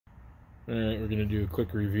Alright, we're going to do a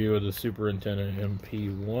quick review of the Superintendent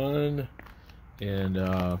MP1,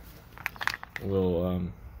 and we'll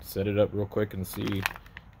set it up real quick and see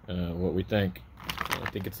what we think. I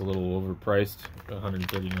think it's a little overpriced,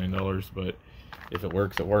 $139, but if it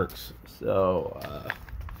works, it works. So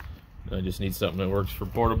I just need something that works for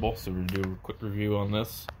portable, so we're going to do a quick review on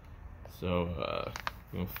this. So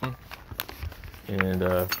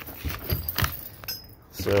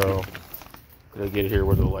so did I get here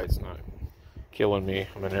where the light's not killing me?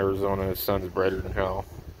 I'm in Arizona, the sun's brighter than hell.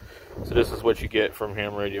 So this is what you get from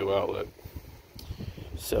ham radio outlet.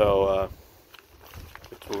 So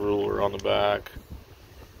it's a ruler on the back,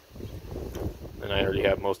 and I already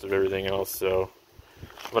have most of everything else. So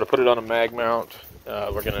I'm gonna put it on a mag mount.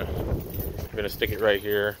 We're gonna stick it right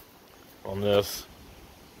here on this.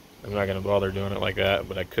 I'm not gonna bother doing it like that,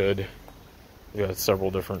 but I could. We got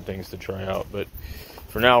several different things to try out, but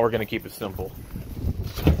for now we're gonna keep it simple.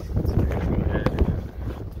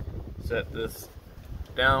 Set this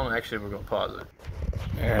down. Actually, we're gonna pause it.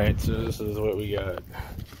 Alright, so this is what we got.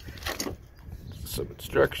 Some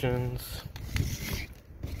instructions.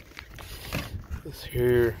 This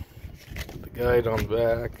here, the guide on the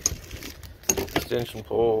back, extension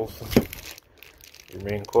poles, your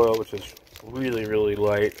main coil, which is really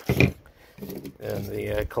light, and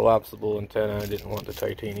the collapsible antenna. I didn't want the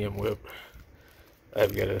titanium whip.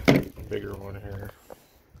 I've got a bigger one here,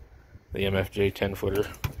 the MFJ 10-footer.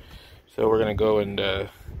 So we're gonna go and we're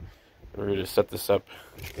gonna set this up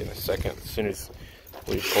in a second as soon as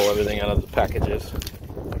we pull everything out of the packages.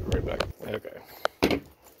 I'll be right back. Okay.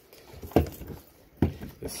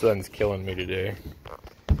 The sun's killing me today.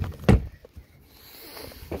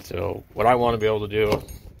 So what I want to be able to do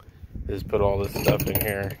is put all this stuff in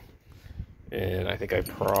here, and I think I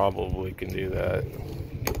probably can do that.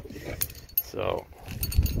 So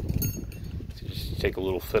just take a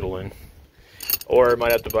little fiddling. Or I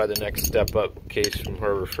might have to buy the next step up case from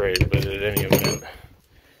Harbor Freight, but at any event.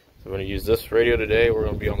 So I'm going to use this radio today. We're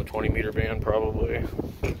going to be on the 20-meter band probably. And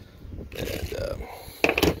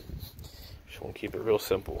just want to keep it real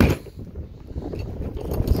simple.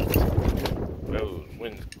 Oh,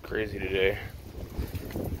 wind's crazy today.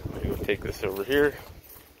 I'm going to take this over here.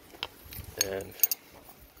 And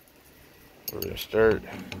we're going to start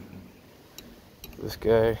this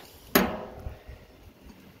guy.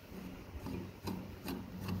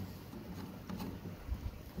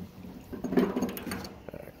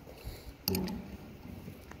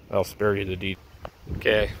 I'll spare you the detail.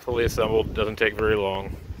 Okay, fully assembled, doesn't take very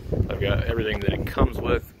long. I've got everything that it comes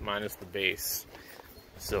with, minus the base.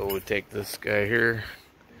 So we'll take this guy here,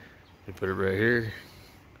 we put it right here,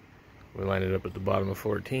 we line it up at the bottom of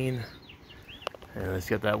 14, and let's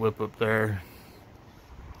get that whip up there.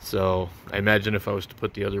 So I imagine if I was to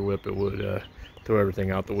put the other whip, it would throw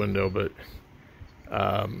everything out the window, but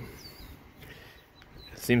it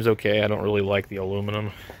seems okay. I don't really like the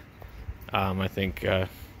aluminum. I think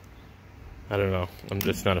I don't know, I'm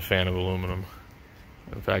just not a fan of aluminum.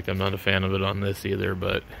 In fact, I'm not a fan of it on this either,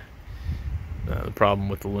 but the problem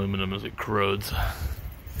with aluminum is it corrodes.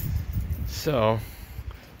 So,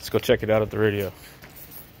 let's go check it out at the radio.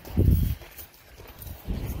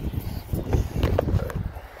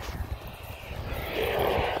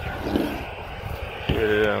 Get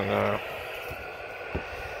it on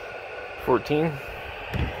 14.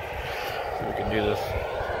 So we can do this.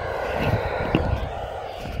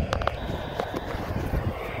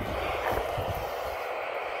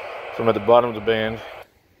 So I'm at the bottom of the band,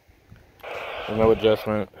 so no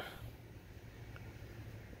adjustment,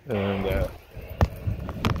 and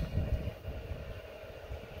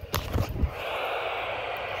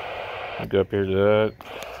go up here to that.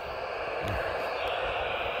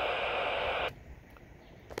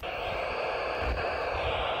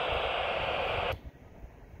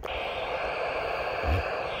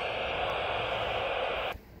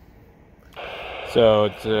 So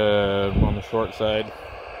it's on the short side.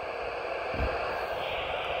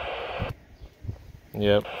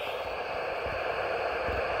 Yep.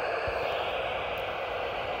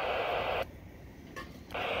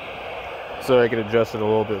 So I could adjust it a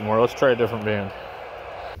little bit more. Let's try a different band.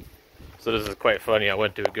 So this is quite funny. I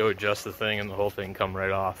went to go adjust the thing and the whole thing come right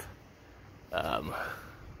off. Well,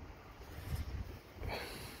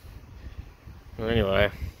 anyway,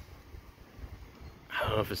 I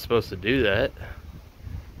don't know if it's supposed to do that.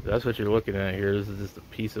 That's what you're looking at here. This is just a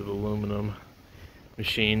piece of aluminum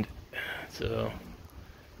machined. So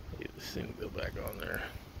get this thing to go back on there.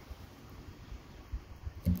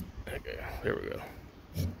 Okay, there we go.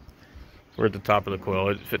 We're at the top of the coil.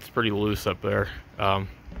 It fits pretty loose up there.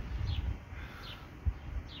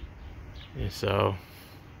 So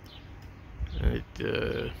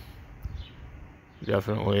It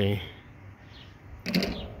definitely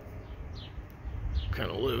kind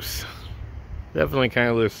of loose. Definitely kind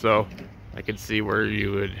of loose, so I could see where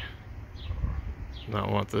you would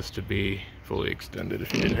not want this to be fully extended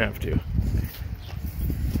if you didn't have to.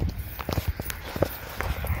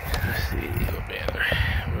 Let's see, what banner?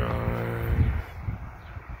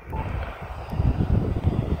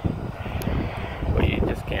 Well, you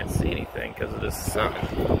just can't see anything because of the sun.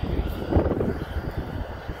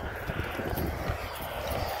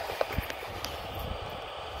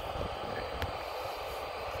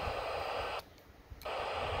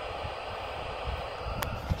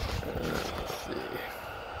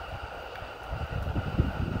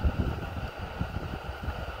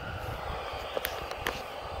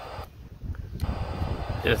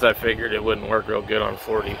 Yes, I figured it wouldn't work real good on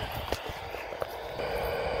 40.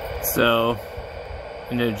 So,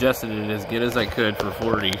 I adjusted it as good as I could for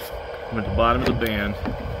 40. I'm at the bottom of the band.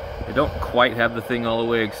 I don't quite have the thing all the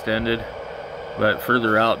way extended, but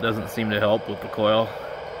further out doesn't seem to help with the coil.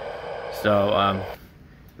 So,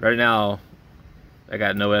 right now, I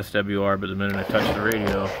got no SWR, but the minute I touch the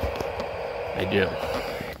radio, I do.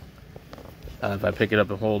 If I pick it up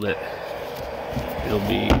and hold it, it'll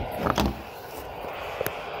be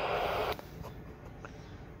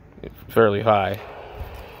fairly high,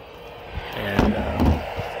 and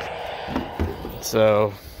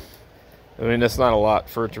so I mean, that's not a lot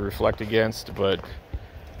for it to reflect against, but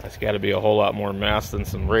it's got to be a whole lot more mass than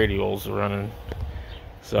some radials running.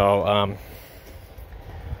 So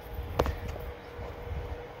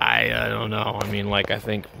I don't know. I mean, like, I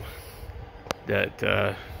think that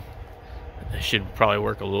it should probably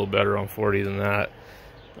work a little better on 40 than that.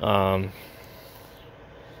 And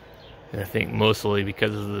I think mostly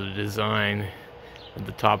because of the design,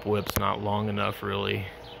 the top whip's not long enough, really.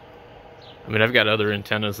 I mean, I've got other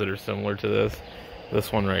antennas that are similar to this.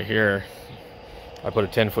 This one right here, I put a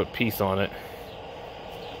 10-foot piece on it.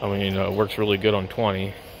 I mean, you know, it works really good on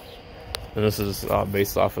 20. And this is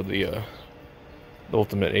based off of the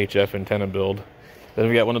Ultimate HF antenna build. Then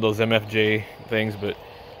we got one of those MFJ things, but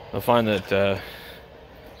I find that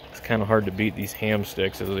it's kind of hard to beat these ham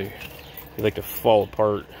sticks, as they like to fall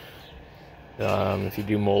apart. If you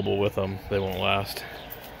do mobile with them, they won't last.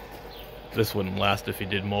 This wouldn't last if you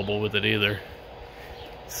did mobile with it either.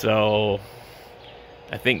 So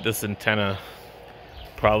I think this antenna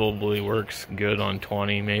probably works good on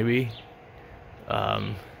 20, maybe.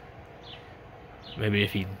 Maybe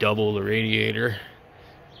if you double the radiator,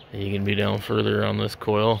 you can be down further on this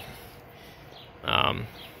coil.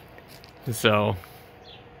 So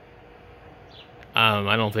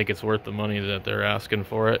I don't think it's worth the money that they're asking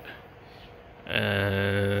for it.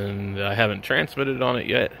 And I haven't transmitted on it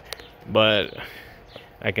yet, but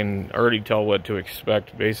I can already tell what to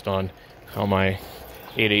expect based on how my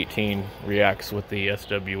 818 reacts with the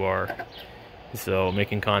SWR. So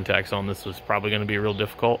making contacts on this is probably going to be real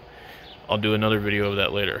difficult. I'll do another video of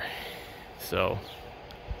that later. So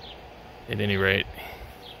at any rate,